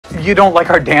You don't like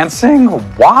our dancing?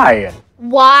 Why?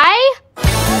 Why?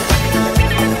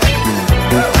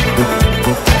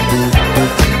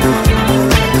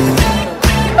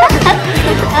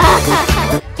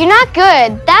 You're not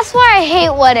good. That's why I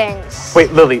hate weddings.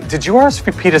 Wait, Lily, did you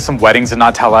RSVP to some weddings and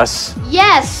not tell us?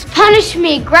 Yes, punish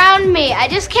me, ground me. I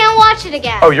just can't watch it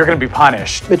again. Oh, you're gonna be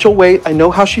punished. Mitchell, wait. I know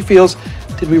how she feels.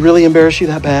 Did we really embarrass you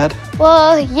that bad?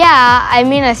 Well, yeah, I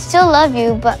mean, I still love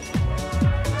you, but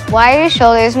why are your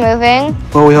shoulders moving?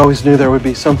 Well, we always knew there would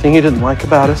be something you didn't like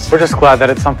about us. We're just glad that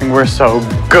it's something we're so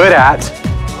good at.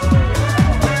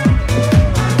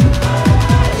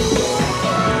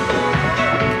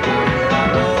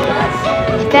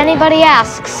 If anybody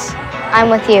asks, I'm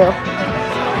with you.